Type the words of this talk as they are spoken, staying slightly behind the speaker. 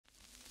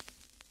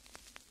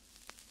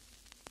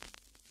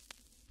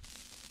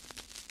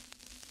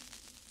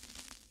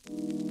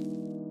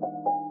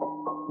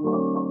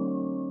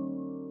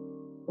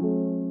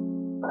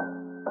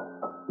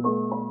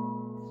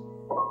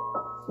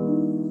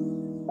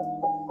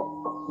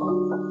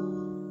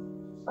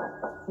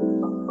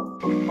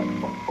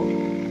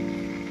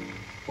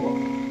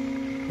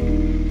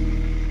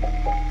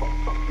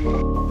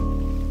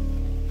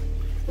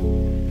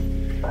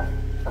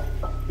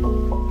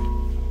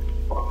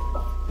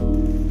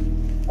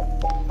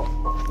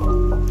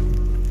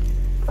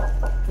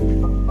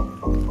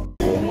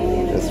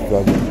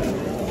problem.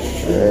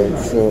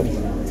 Alright, so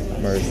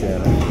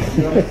Marciana.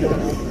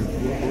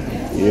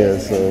 Yeah,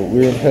 so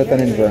we're in health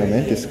and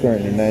environment. It's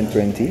currently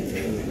 9:20.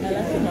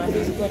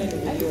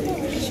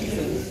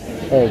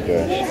 Oh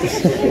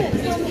gosh.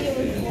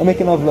 I'm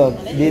making a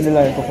vlog, daily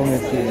life of a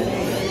student.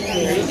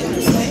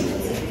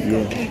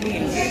 Yeah.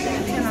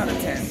 10 out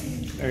of 10.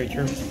 Very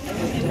true.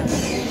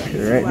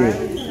 Right there.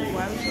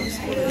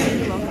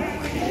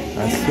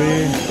 I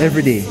swear,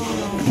 every day.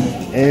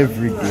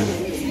 Every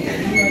day.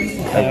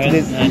 As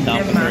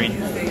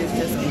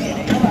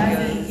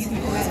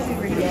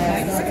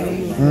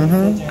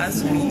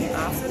soon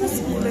after the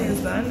school day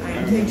is done, I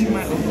am changing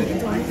my outfit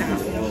into my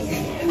nap.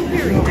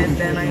 And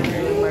then I am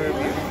doing my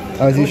review.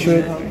 As you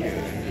should.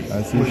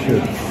 As you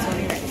should.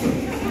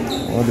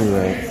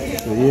 Alright.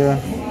 So yeah, I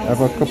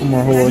have a couple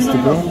more hours to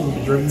go.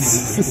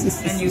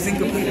 And using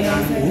completed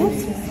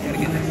answers.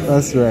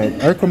 That's right.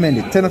 I recommend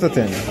it. 10 out of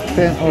 10.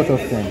 10 out of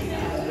 10.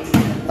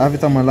 I have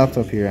it on my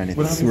laptop here and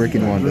it's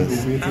working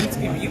wonders. You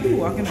be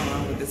walking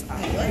around with this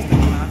eye.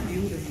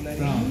 This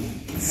letting all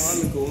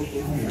the gold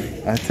go.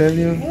 I tell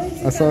you,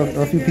 I saw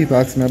a few people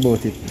ask me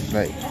about it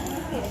like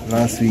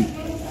last week.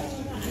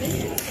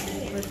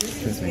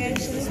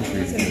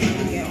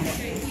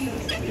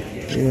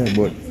 Yeah,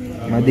 but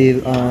my day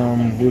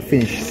will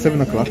finish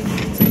 7 o'clock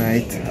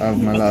tonight. I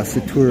have my last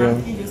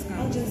tutorial.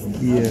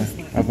 Yeah,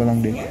 I have a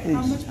long day.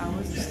 How much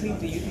hours of sleep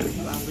do you think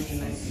you average a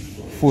night?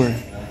 4.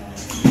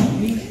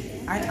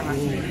 I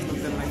actually just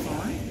looked at my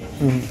phone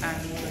and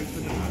like for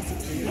the past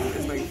 6 days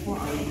it's like 4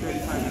 hours and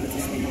 35 minutes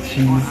of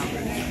sleep on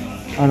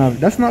average.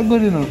 That's not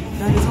good enough.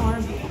 That is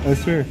horrible. I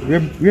swear,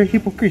 we're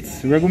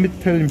hypocrites. We're going to be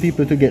telling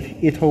people to get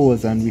 8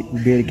 hours and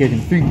we're barely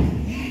getting 3.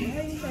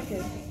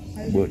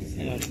 But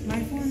My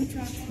phone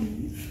tracks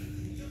me.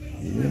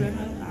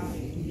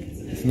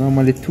 yeah. It's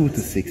normally 2 to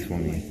 6 for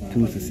me.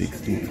 2 to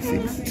 6, 2 to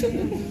 6.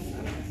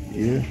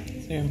 Yeah.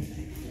 Same.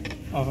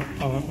 My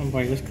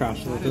body just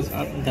crashed a little bit,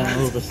 down a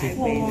little bit.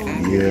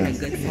 Yeah.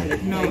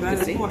 No,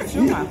 that is what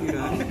should happen to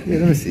that. Yeah,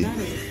 let me see.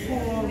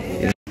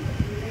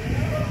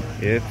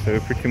 Yeah, so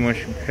we're pretty much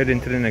heading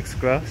to the next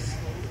class.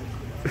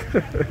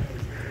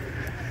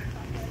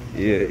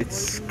 Yeah,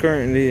 it's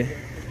currently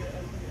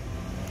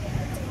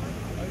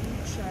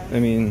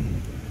 9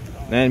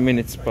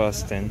 minutes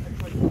past 10.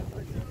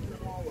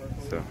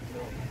 So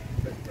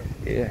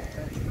yeah,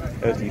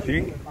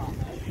 LT3.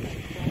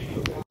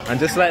 And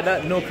just like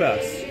that, no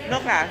class. No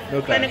class.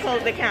 No class.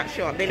 Clinicals, they can't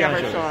show up. They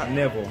never show up.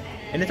 Never.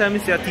 Anytime you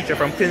see a teacher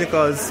from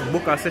clinicals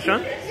book a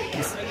session,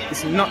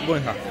 it's not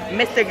going to happen.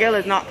 Mr. Gill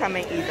is not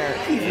coming either.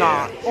 He's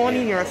not.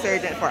 Only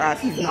neurosurgeon for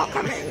us. He's not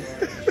coming.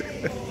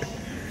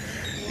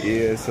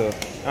 Yeah, so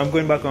I'm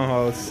going back on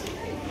house.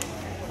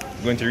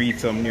 I'm going to read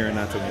some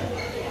neuroanatomy.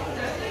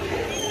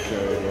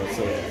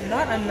 So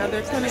Not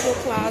another clinical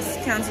class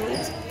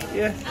cancelled.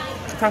 yeah,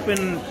 it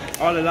happened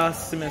all the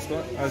last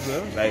semester as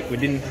well. Like we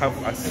didn't have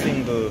a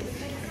single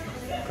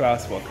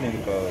class for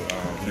clinical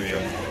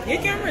neuro.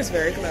 Your camera is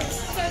very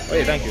close. Oh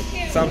yeah, thank you.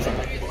 Samsung.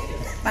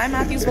 Bye,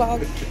 Matthew's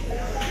vlog.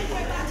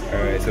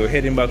 Alright, so we're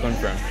heading back on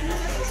Frank.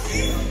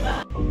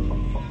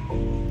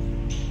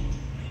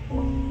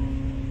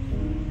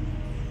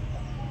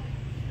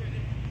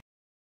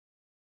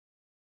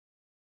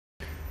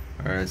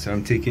 Alright, so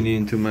I'm taking you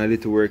into my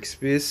little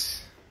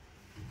workspace.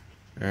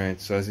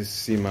 Alright, so as you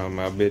see,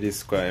 my bed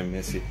is quite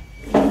messy.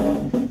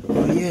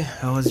 But yeah,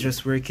 I was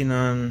just working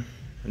on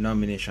a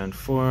nomination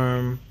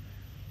form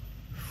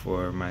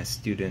for my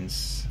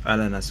students'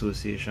 Island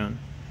Association.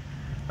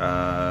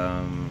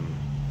 I'm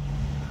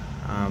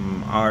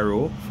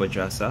RO for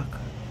JASAC,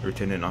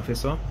 returning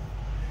officer.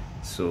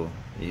 So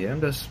yeah, I'm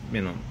just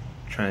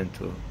trying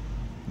to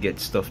get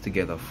stuff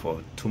together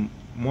for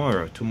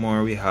tomorrow.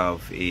 Tomorrow we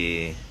have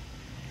an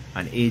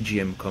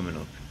AGM coming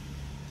up,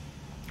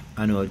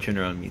 annual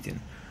general meeting.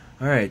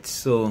 All right,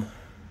 so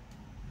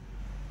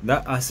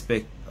that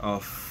aspect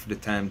of the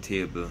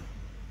timetable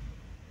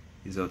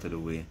is out of the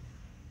way.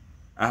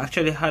 I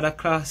actually had a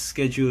class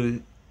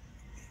scheduled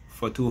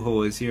for 2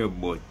 hours here,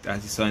 but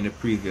as you saw in the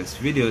previous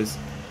videos,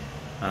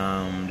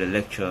 the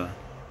lecture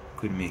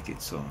couldn't make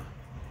it. So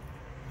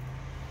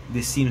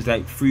this seems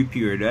like free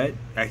period, right?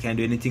 I can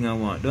do anything I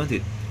want, don't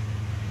it?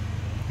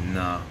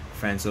 Nah,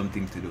 find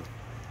something to do.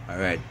 All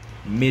right,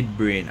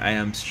 midbrain. I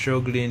am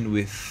struggling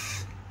with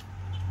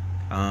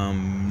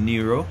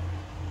neuro.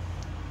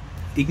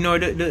 Ignore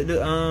the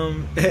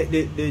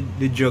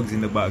drugs in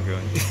the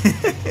background.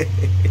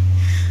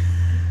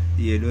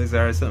 Yeah, those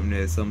are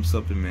some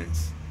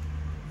supplements.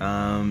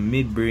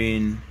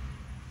 Midbrain,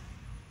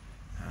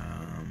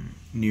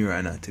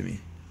 neuroanatomy.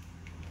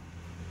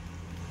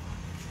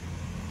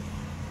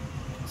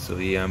 So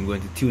yeah, I'm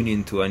going to tune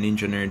into an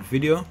engineered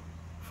video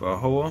for an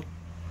hour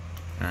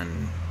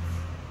and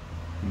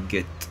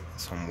get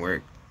some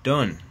work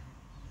done.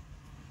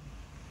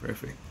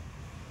 Perfect.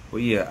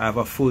 But yeah, I have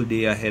a full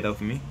day ahead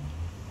of me.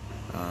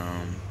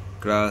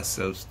 Class,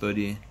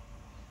 self-study,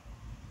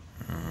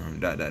 so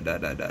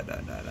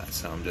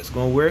I'm just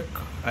gonna work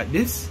at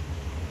this,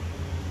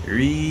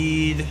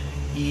 read,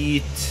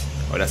 eat.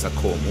 Oh, that's a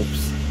comb.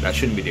 Oops, that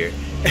shouldn't be there.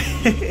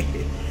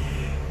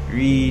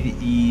 read,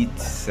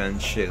 eat,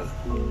 and chill.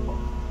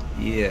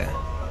 Yeah.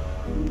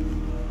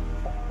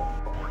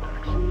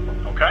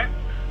 Okay?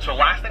 So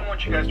last thing I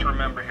want you guys to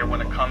remember here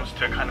when it comes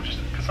to kind of just,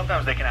 because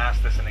sometimes they can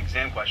ask this in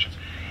exam questions.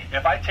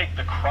 If I take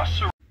the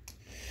crust.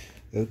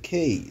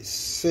 Okay,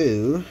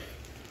 so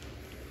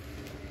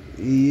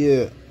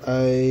yeah,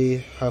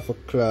 I have a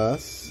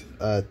class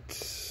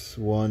at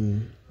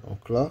 1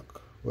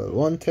 o'clock. Well,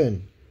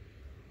 1:10.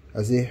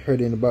 As they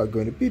heard in the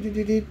background,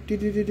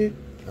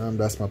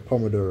 that's my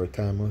Pomodoro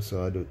timer,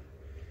 so I do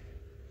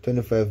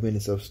 25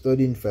 minutes of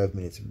studying, 5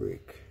 minutes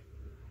break.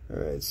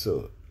 Alright,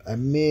 so I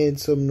made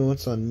some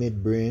notes on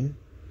midbrain.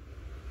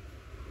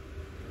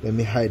 Let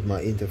me hide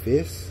my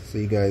interface so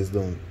you guys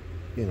don't,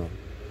 you know,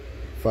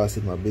 fuss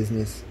with my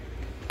business.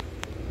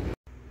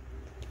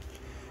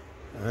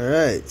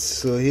 Alright,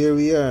 so here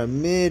we are,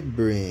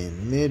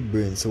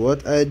 midbrain. So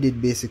what I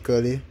did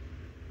basically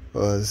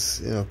was,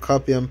 you know,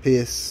 copy and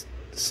paste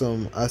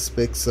some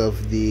aspects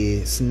of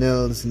the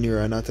Snell's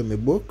neuroanatomy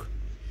book,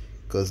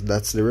 because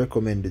that's the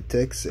recommended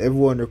text.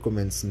 Everyone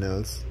recommends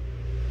Snell's.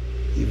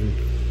 Even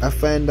I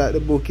find that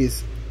the book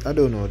is, I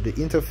don't know, the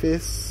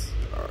interface,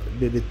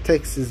 the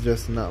text is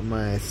just not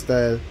my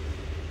style,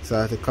 so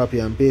I had to copy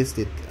and paste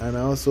it. And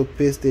I also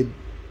pasted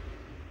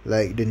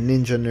like the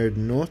Ninja Nerd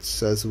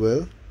notes as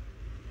well,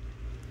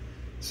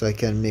 so I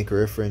can make a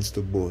reference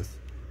to both.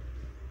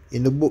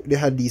 In the book they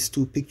had these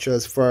two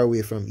pictures far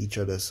away from each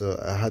other, so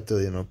I had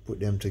to, you know, put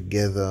them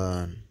together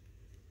and,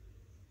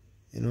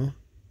 you know,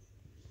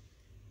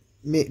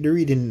 make the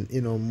reading,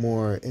 you know,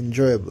 more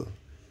enjoyable.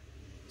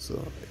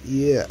 So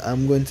yeah,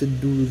 I'm going to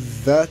do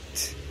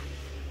that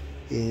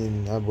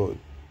in about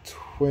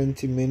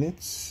 20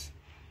 minutes.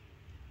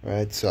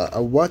 Right, so I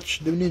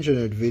watched the Ninja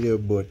Nerd video,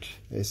 but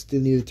I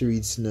still need to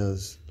read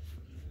Snell's,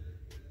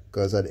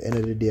 because at the end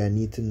of the day I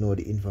need to know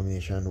the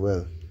information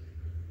well.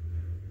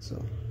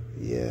 So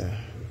yeah,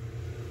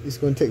 it's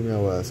going to take me a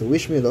while, so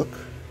wish me luck.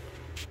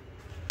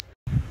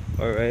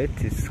 Alright,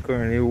 it's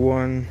currently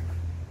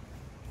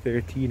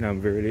 1:13.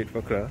 I'm very late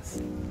for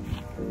class.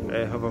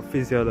 I have a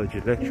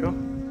physiology lecture,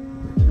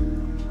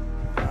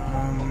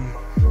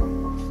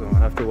 so I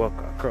have to walk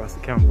across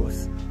the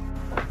campus.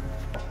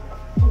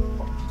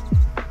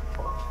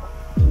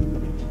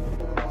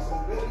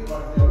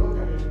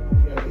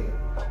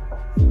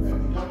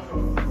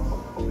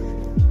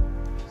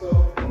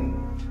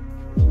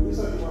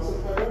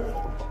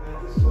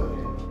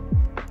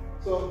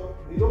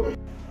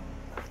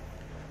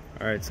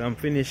 Alright, so I'm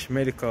finished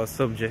medical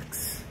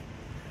subjects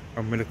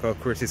or medical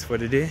courses for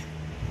the day.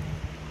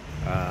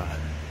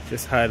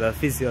 Just had a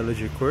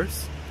physiology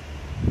course.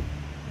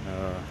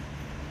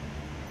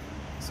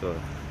 So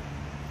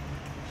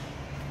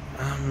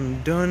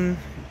I'm done.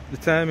 The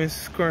time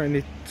is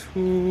currently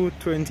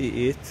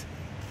 2:28.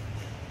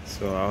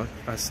 So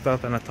I'll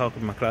start and I'll talk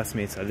with my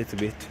classmates a little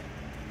bit.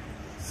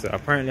 So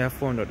apparently I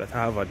found out that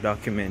I have a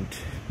document,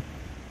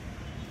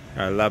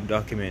 a lab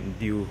document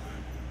due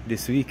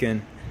this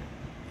weekend.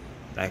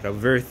 Like a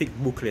very thick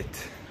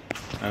booklet,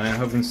 and I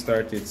haven't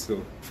started, so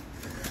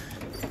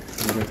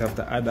I'm going to have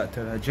to add that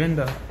to the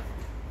agenda.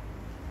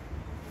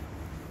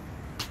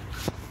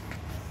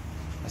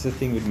 That's the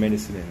thing with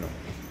medicine, you know,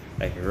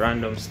 like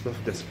random stuff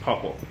just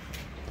pop up.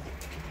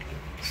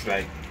 It's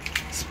like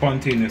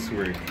spontaneous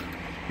work.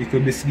 You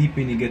could be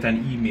sleeping, you get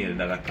an email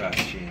that a class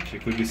changed. You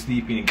could be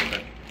sleeping, you get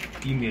an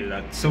email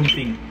that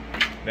something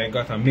that I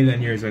got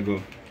 1,000,000 years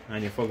ago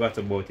and you forgot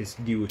about it's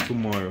due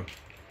tomorrow,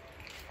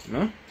 you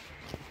know?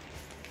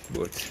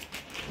 But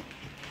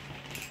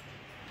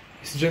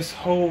it's just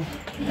how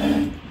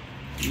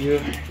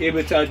you're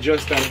able to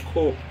adjust and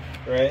cope,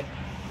 right?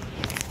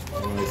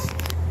 Anyways,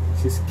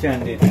 this is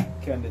candid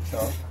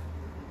talk.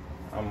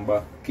 I'm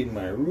back in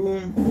my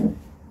room.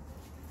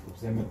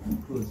 Oops, let me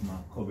close my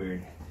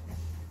cupboard.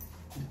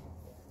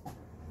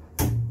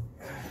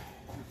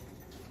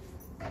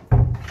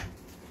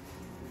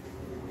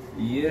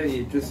 Yeah,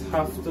 you just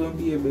have to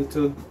be able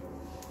to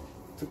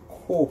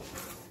cope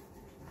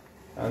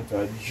and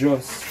to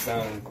adjust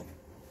and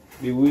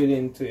be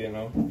willing to, you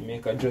know,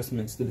 make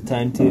adjustments to the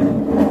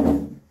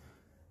timetable.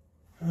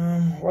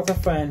 What I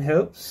find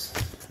helps,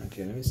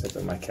 okay, let me set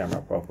up my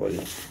camera properly.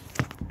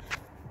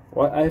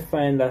 What I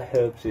find that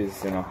helps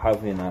is, you know,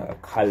 having a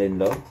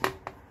calendar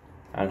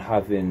and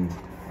having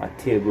a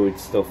table with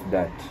stuff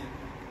that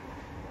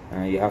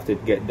you have to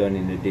get done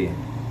in the day.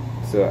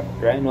 So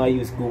right now I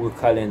use Google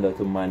Calendar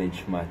to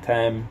manage my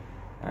time,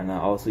 and I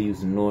also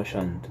use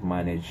Notion to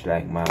manage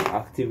like my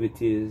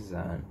activities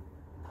and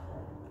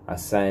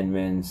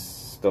assignments,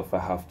 stuff I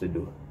have to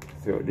do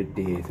throughout the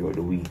day, throughout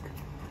the week.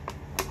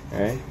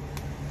 Alright?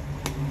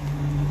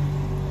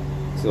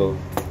 So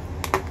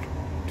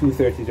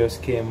 2:30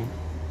 just came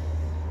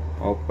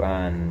up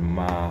and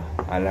my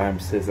alarm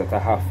says that I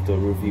have to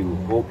review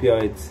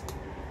opioids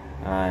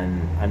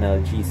and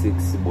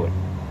analgesics, but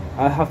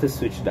I'll have to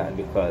switch that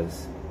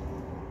because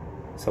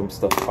some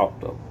stuff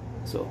popped up.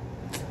 So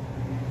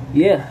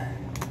yeah,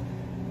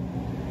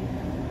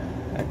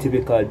 a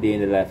typical day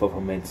in the life of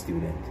a med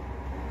student.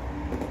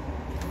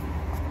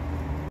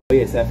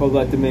 Yes, I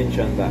forgot to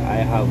mention that I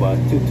have a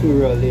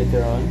tutorial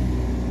later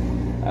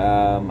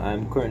on.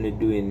 I'm currently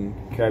doing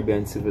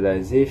Caribbean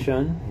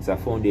Civilization. It's a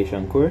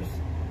foundation course.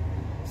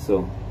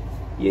 So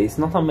yeah, it's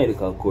not a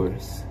medical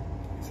course,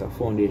 it's a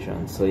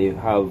foundation. So you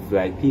have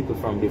like people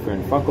from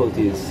different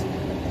faculties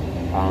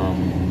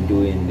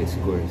doing this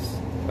course.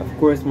 Of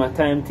course, my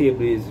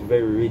timetable is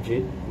very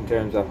rigid in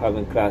terms of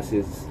having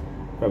classes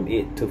from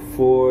 8 to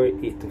 4,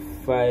 8 to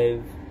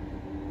 5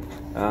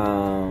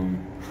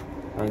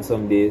 on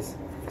some days.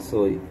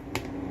 So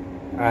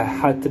I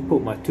had to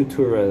put my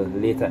tutorial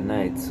late at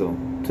night. So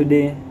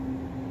today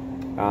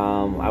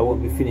I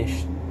won't be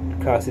finished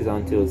classes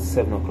until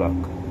 7 o'clock.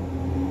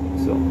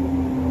 So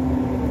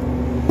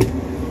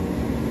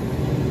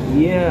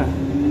yeah,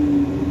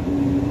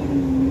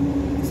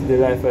 it's the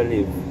life I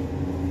live.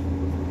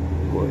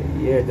 But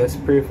yeah,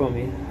 just pray for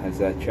me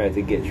as I try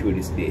to get through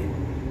this day.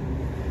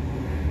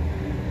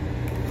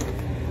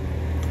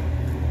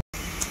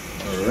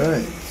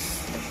 Alright,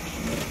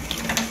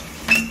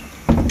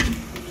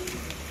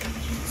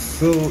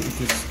 so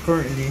it is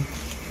currently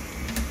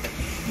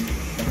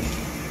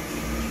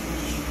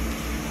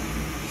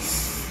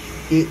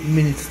 8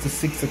 minutes to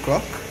 6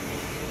 o'clock.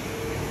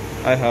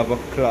 I have a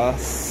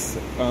class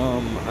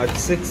at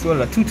 6,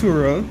 well, a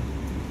tutorial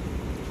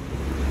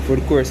for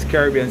the course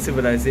Caribbean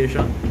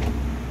Civilization.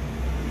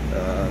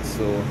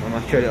 So I'm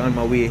actually on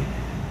my way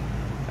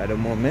at the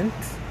moment.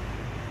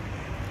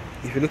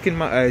 If you look in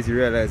my eyes, you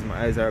realize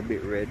my eyes are a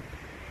bit red.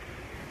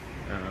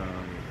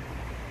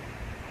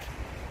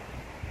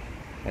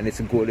 And it's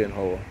a golden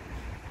hour.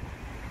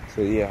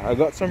 So yeah, I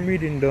got some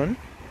reading done.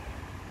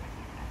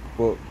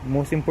 But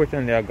most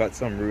importantly, I got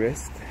some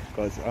rest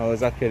because I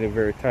was actually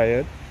very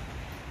tired.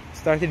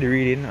 Started the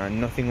reading and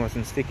nothing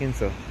wasn't sticking,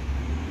 so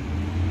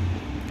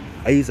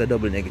I used a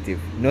double negative.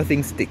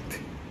 Nothing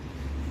sticked.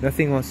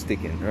 Nothing was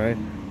sticking, right?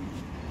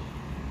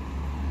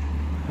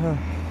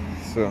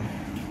 So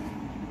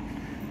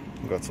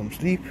got some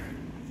sleep.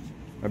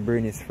 My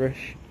brain is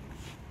fresh.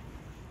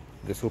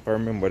 Just hope I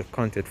remember the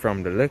content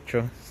from the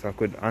lecture so I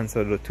could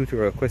answer the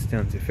tutorial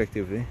questions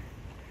effectively.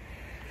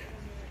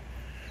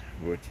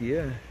 But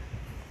yeah,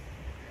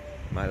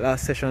 my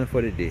last session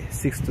for the day,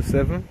 6 to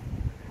 7,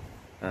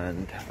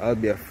 and I'll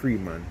be a free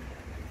man.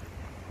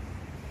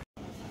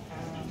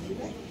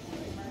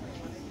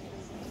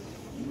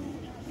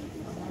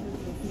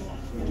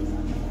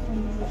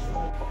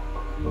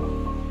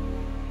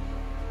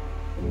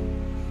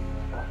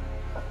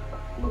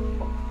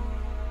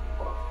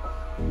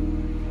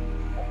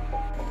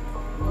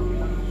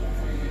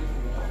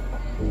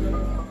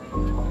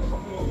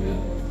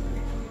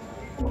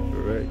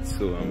 Alright,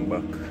 so I'm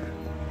back.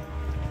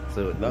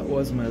 So that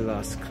was my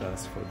last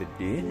class for the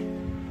day.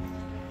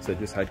 So I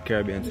just had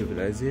Caribbean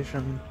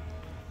Civilization,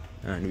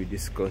 and we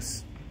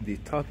discussed the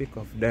topic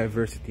of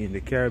diversity in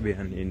the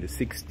Caribbean in the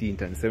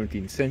 16th and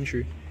 17th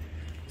century.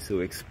 So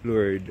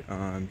explored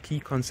key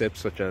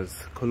concepts such as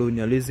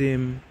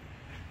colonialism,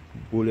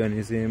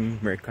 Booleanism,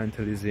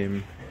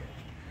 mercantilism,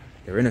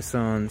 the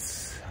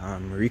Renaissance,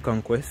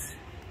 Reconquest.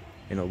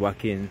 You know,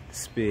 back in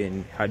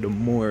Spain, had the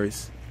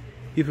Moors,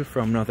 people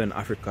from Northern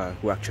Africa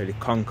who actually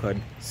conquered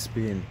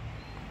Spain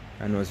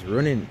and was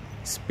running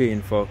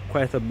Spain for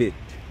quite a bit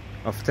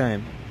of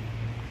time.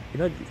 You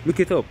know, look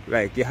it up.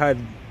 Like, you had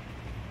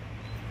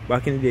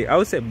back in the day, I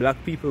would say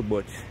black people,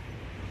 but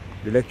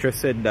the lecturer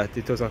said that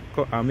it was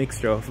a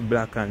mixture of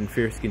black and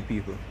fair-skinned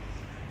people.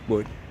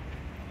 But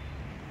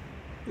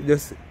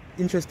just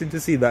interesting to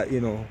see that, you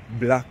know,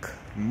 black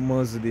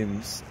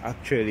Muslims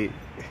actually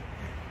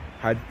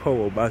had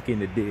power back in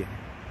the day.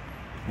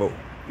 But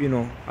you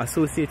know,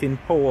 associating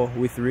power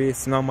with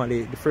race,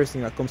 normally the first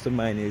thing that comes to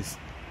mind is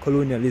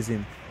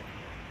colonialism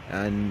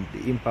and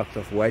the impact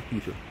of white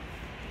people.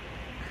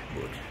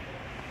 But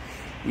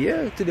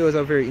yeah, today was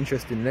a very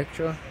interesting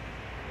lecture.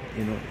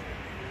 You know,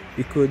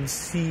 you could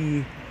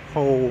see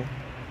how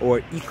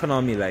our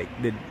economy, like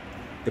the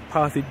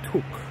path it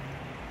took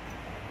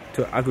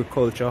to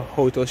agriculture,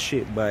 how it was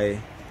shaped by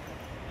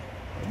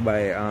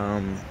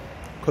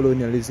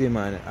colonialism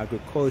and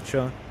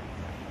agriculture,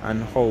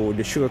 and how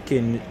the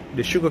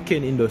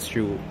sugarcane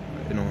industry,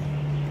 you know,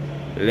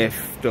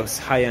 left us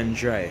high and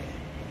dry,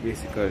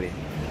 basically.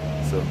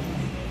 So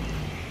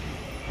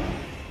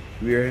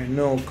we are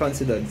now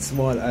considered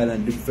small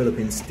island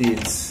developing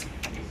states.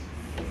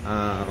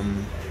 At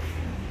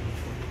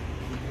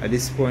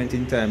this point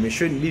in time, we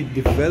shouldn't be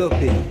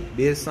developing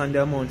based on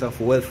the amount of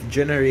wealth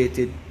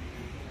generated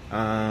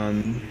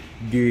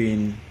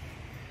during,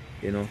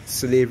 you know,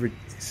 slavery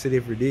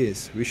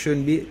days. We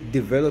shouldn't be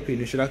developing.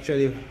 We should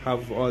actually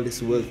have all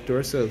this wealth to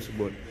ourselves,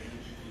 but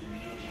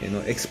you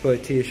know,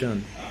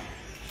 exploitation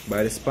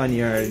by the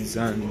Spaniards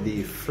and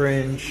the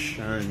French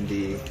and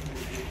the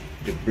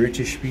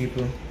British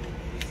people.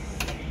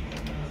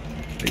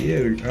 But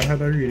yeah, I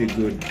had a really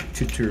good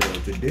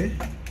tutorial today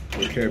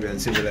for Caribbean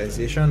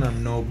Civilization.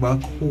 I'm now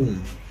back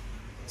home.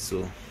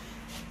 So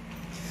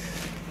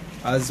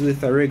as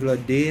with a regular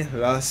day,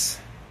 last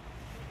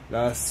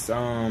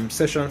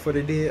session for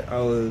the day, I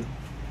will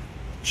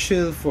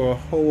chill for an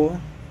hour,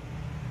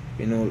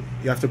 you know,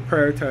 you have to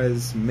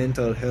prioritize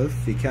mental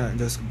health. You can't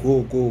just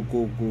go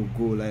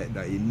like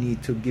that. You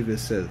need to give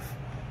yourself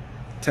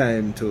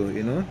time to,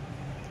 you know,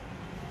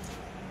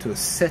 to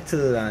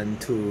settle and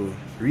to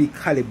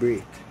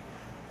recalibrate.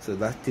 So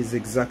that is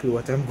exactly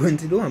what I'm going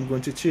to do. I'm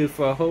going to chill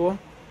for an hour,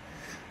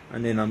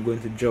 and then I'm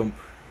going to jump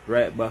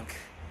right back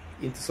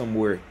into some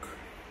work,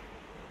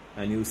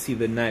 and you'll see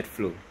the night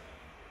flow.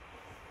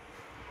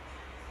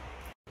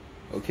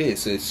 Okay,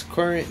 so it's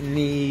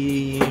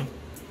currently,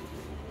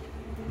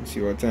 let's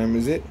see, what time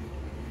is it?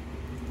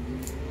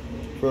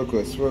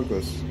 Focus.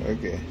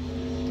 Okay,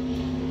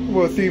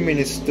 about 3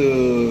 minutes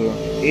to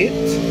 8.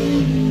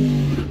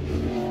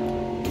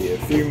 Yeah,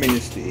 3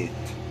 minutes to 8.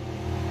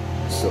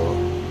 So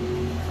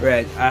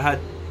right, I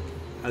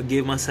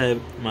gave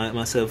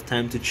myself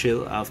time to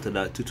chill after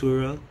that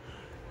tutorial.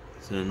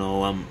 So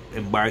now I'm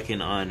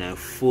embarking on a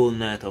full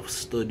night of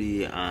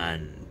study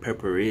and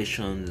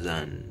preparations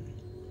and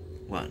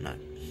whatnot.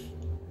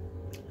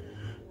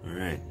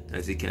 Alright,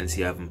 as you can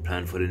see, I haven't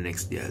planned for the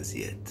next day as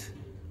yet,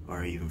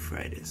 or even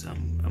Friday, so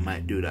I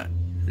might do that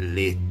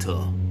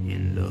later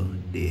in the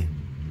day,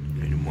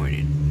 in the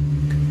morning.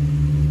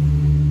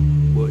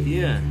 But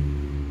yeah,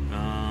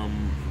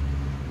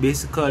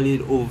 basically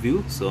the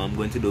overview. So I'm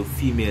going to do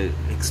female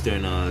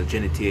external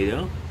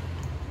genitalia.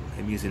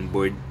 I'm using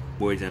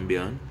boards and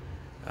beyond.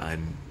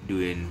 I'm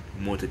doing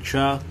motor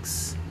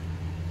tracks.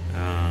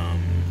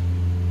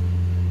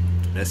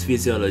 That's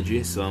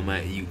physiology, so I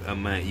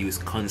might use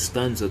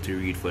Constanza to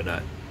read for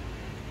that.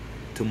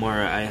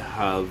 Tomorrow I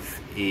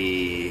have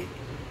a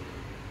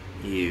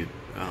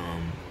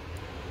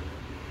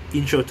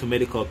intro to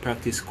medical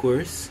practice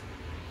course,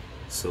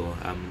 so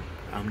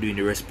I'm doing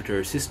the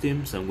respiratory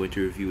system, so I'm going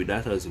to review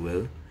that as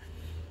well.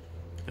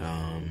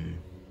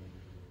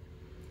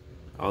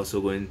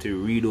 Also going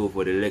to read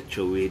over the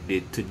lecture we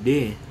did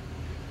today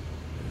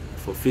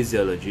for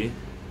physiology.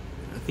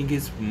 I think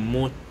it's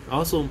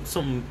also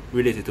something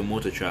related to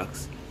motor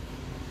tracks,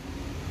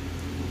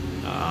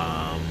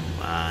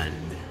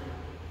 and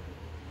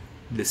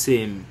the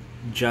same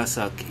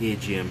JASAC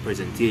AGM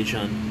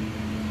presentation.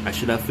 I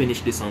should have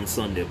finished this on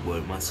Sunday,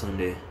 but my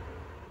Sunday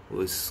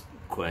was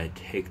quite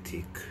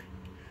hectic.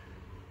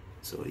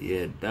 So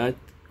yeah, that,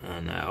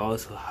 and I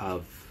also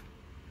have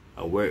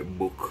a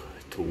workbook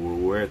to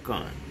work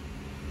on.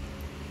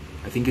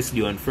 I think it's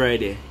due on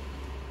Friday,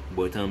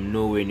 but I'm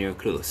nowhere near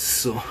close,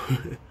 so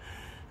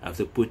I have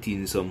to put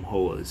in some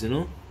hours, you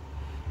know.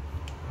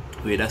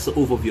 Wait, that's the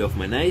overview of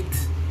my night,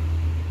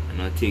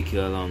 and I'll take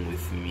you along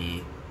with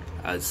me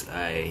as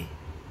I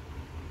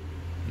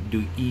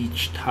do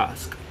each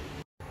task.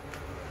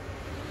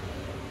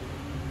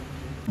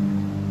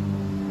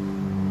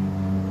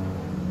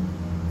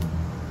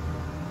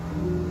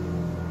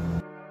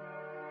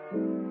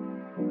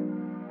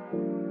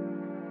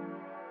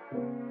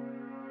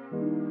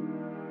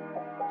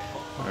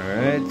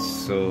 Alright,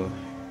 so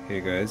hey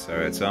guys,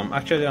 alright, so I'm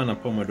actually on a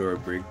Pomodoro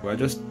break, but I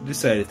just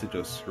decided to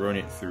just run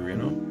it through, you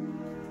know,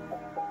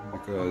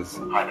 because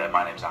hi there,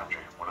 my name's Andrew.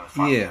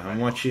 I'm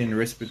watching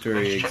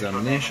respiratory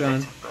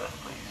examination.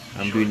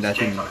 I'm doing that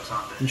in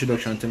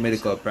introduction to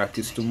medical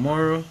practice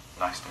tomorrow.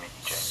 Nice to meet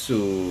you, Jay. So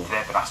today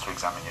I've been asked to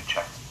examine your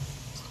chest.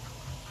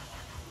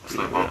 It's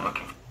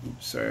looking.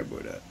 Oops, sorry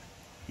about that.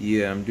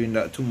 Yeah, I'm doing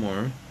that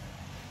tomorrow.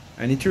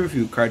 I need to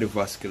review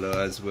cardiovascular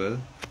as well.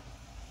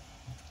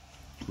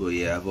 But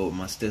yeah, about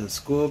my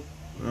stethoscope,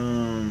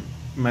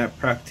 my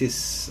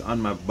practice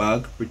on my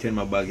bag, pretend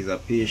my bag is a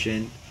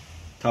patient,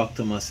 talk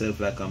to myself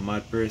like a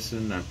mad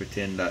person, and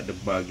pretend that the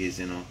bag is,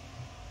 you know,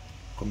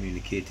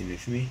 communicating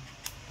with me.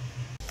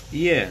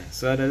 Yeah,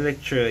 so I had a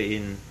lecture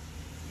in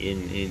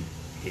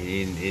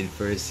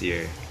first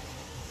year.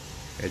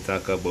 I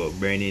talk about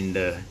burning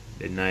the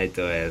night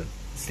oil.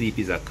 Sleep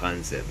is a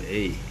concept.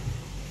 Hey,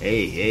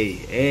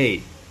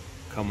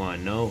 come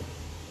on now,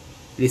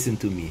 listen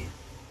to me.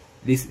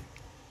 Listen,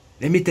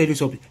 let me tell you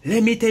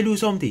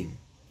something.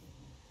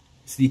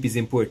 Sleep is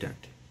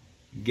important.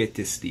 Get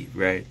to sleep,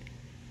 right?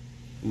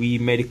 We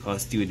medical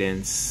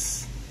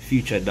students,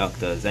 future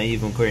doctors, and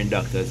even current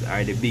doctors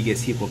are the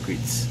biggest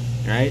hypocrites,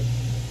 right?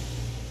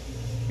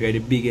 We are the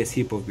biggest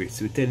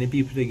hypocrites. We're telling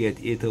people to get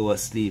 8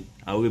 hours sleep,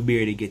 and we're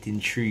barely getting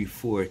 3,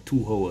 4,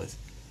 2 hours.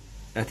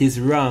 That is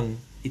wrong.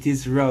 It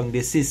is wrong.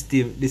 The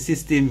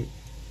system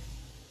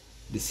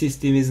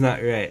is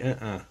not right.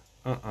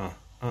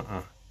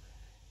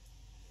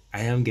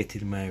 I am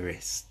getting my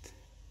rest.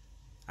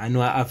 I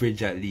know I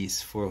average at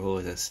least 4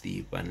 hours of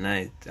sleep a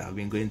night. I've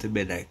been going to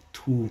bed like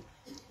 2:30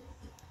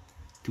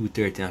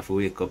 and I have to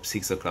wake up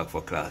 6 o'clock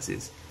for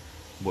classes.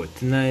 But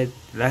tonight,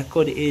 like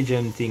how the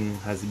AGM thing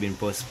has been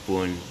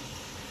postponed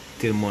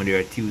till Monday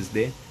or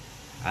Tuesday,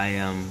 I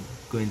am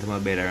going to my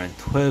bed around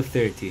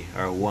 12:30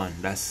 or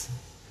 1. That's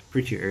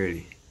pretty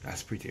early.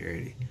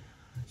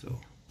 So,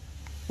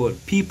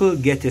 but people,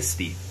 get your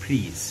sleep,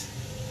 please.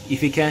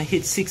 If you can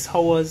hit 6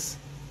 hours,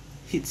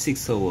 hit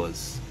 6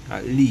 hours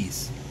at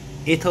least.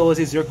 8 hours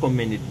is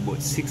recommended,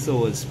 but 6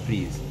 hours,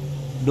 please.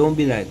 Don't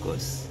be like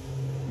us.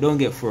 Don't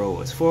get 4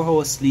 hours. 4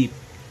 hours sleep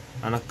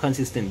on a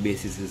consistent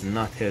basis is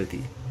not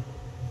healthy.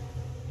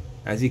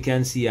 As you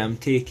can see, I'm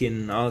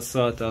taking all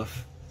sort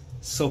of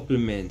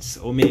supplements,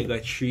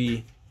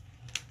 omega-3,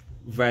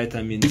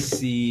 vitamin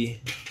C.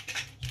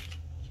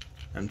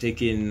 I'm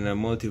taking a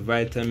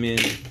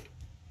multivitamin.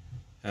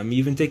 I'm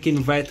even taking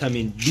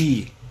vitamin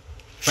D.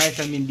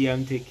 Vitamin D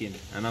I'm taking,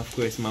 and of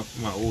course my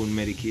own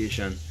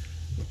medication,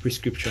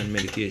 prescription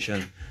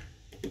medication.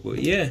 But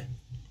yeah,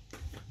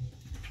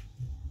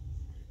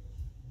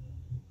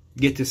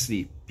 get to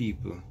sleep,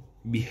 people.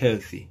 Be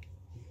healthy.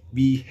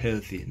 Be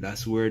healthy.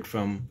 That's word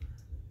from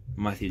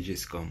Matthew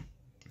Giscombe.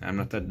 I'm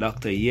not a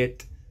doctor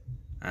yet,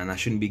 and I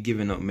shouldn't be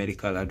giving up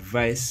medical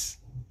advice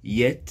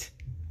yet,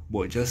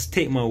 but just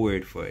take my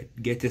word for it.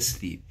 Get to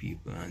sleep,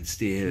 people, and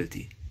stay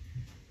healthy.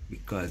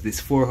 Because this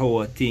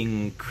 4-hour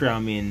thing,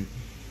 cramming,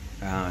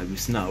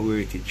 it's not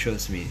worth it,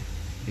 trust me.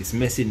 It's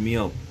messing me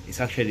up. It's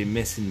actually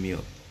messing me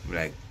up.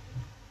 Like,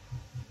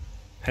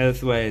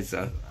 health wise,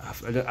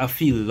 I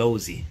feel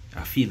lousy.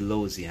 I feel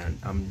lousy, and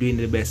I'm doing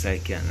the best I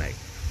can. Like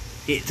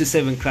 8 to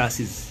 7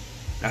 classes,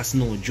 that's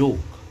no joke,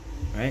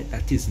 right?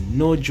 That is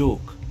no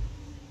joke.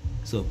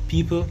 So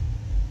people,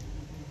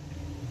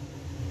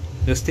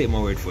 just take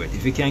my word for it.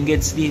 If you can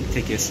get sleep,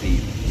 take your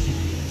sleep.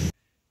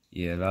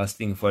 Yeah, last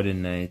thing for the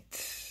night,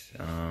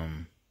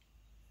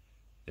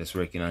 just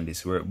working on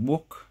this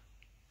workbook.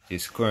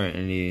 It's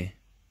currently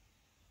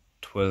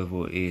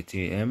 12:08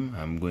 a.m.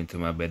 I'm going to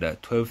my bed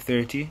at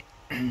 12:30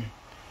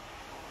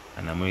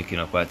 and I'm waking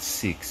up at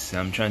 6.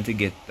 I'm trying to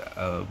get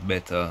a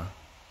better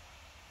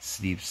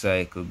sleep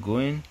cycle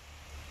going,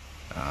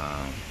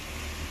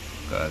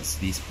 because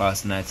these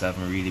past nights I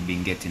haven't really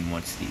been getting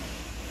much sleep.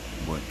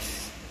 But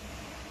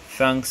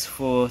thanks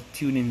for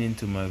tuning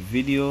into my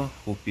video.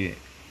 Hope you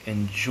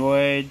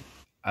enjoyed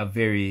a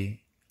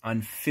very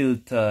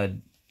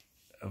unfiltered,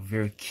 a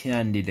very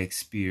candid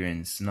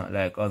experience, not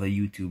like other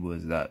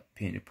YouTubers that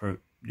paint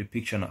the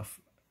picture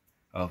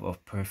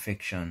of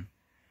perfection.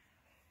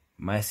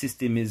 My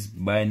system is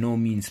by no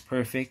means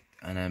perfect,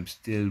 and I'm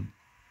still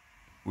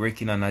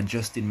working on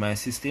adjusting my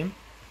system,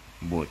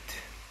 but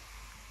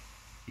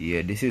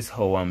yeah, this is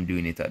how I'm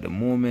doing it at the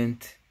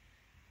moment.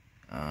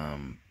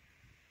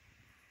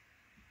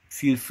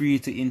 Feel free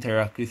to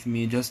interact with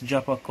me. Just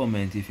drop a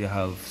comment if you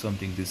have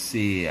something to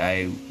say.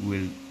 I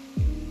would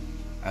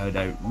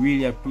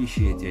really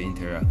appreciate your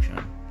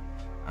interaction.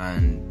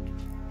 And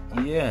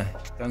yeah,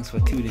 thanks for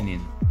tuning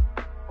in.